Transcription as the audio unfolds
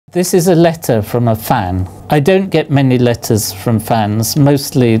This is a letter from a fan. I don't get many letters from fans.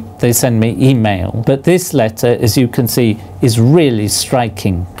 Mostly they send me email. But this letter, as you can see, is really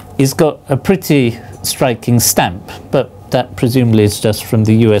striking. It's got a pretty striking stamp, but that presumably is just from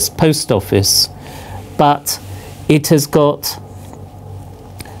the US Post Office. But it has got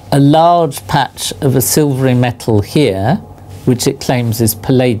a large patch of a silvery metal here, which it claims is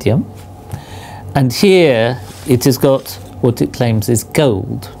palladium. And here it has got what it claims is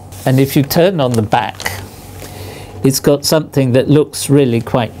gold. And if you turn on the back, it's got something that looks really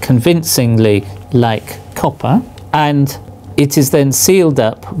quite convincingly like copper, and it is then sealed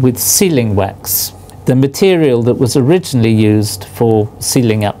up with sealing wax, the material that was originally used for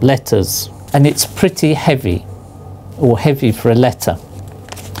sealing up letters. And it's pretty heavy, or heavy for a letter.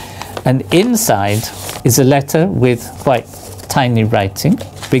 And inside is a letter with quite tiny writing,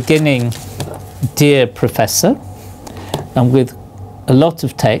 beginning, "Dear Professor," and with a lot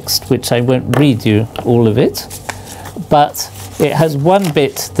of text, which I won't read you all of it, but it has one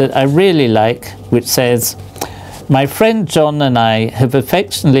bit that I really like, which says, "My friend John and I have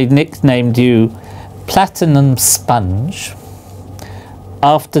affectionately nicknamed you Platinum Sponge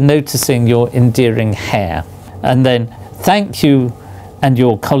after noticing your endearing hair. And then, thank you and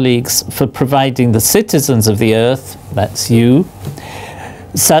your colleagues for providing the citizens of the earth," that's you,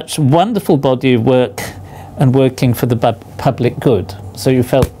 "such wonderful body of work and working for the public good." So you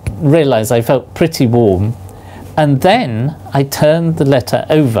realize I felt pretty warm. And then I turned the letter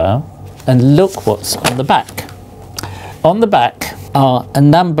over and look what's on the back. On the back are a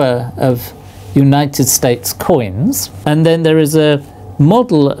number of United States coins, and then there is a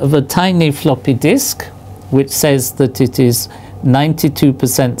model of a tiny floppy disk which says that it is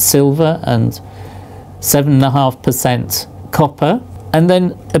 92% silver and 7.5% copper. And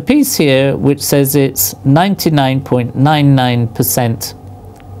then a piece here which says it's 99.99%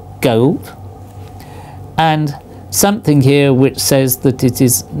 gold, and something here which says that it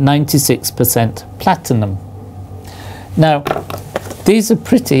is 96% platinum. Now, these are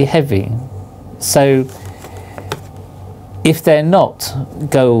pretty heavy, so if they're not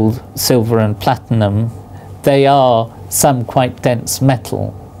gold, silver and platinum, they are some quite dense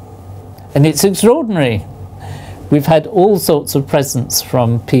metal. And it's extraordinary. We've had all sorts of presents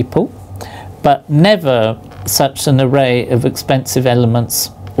from people, but never such an array of expensive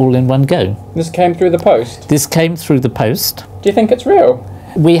elements all in one go. This came through the post? This came through the post. Do you think it's real?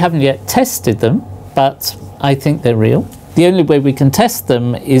 We haven't yet tested them, but I think they're real. The only way we can test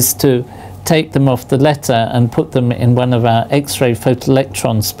them is to take them off the letter and put them in one of our X-ray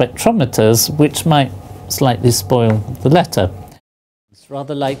photoelectron spectrometers, which might slightly spoil the letter. It's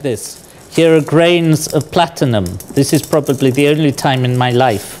rather like this. Here are grains of platinum. This is probably the only time in my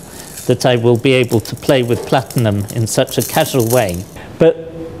life that I will be able to play with platinum in such a casual way. But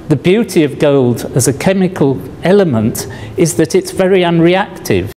the beauty of gold as a chemical element is that it's very unreactive.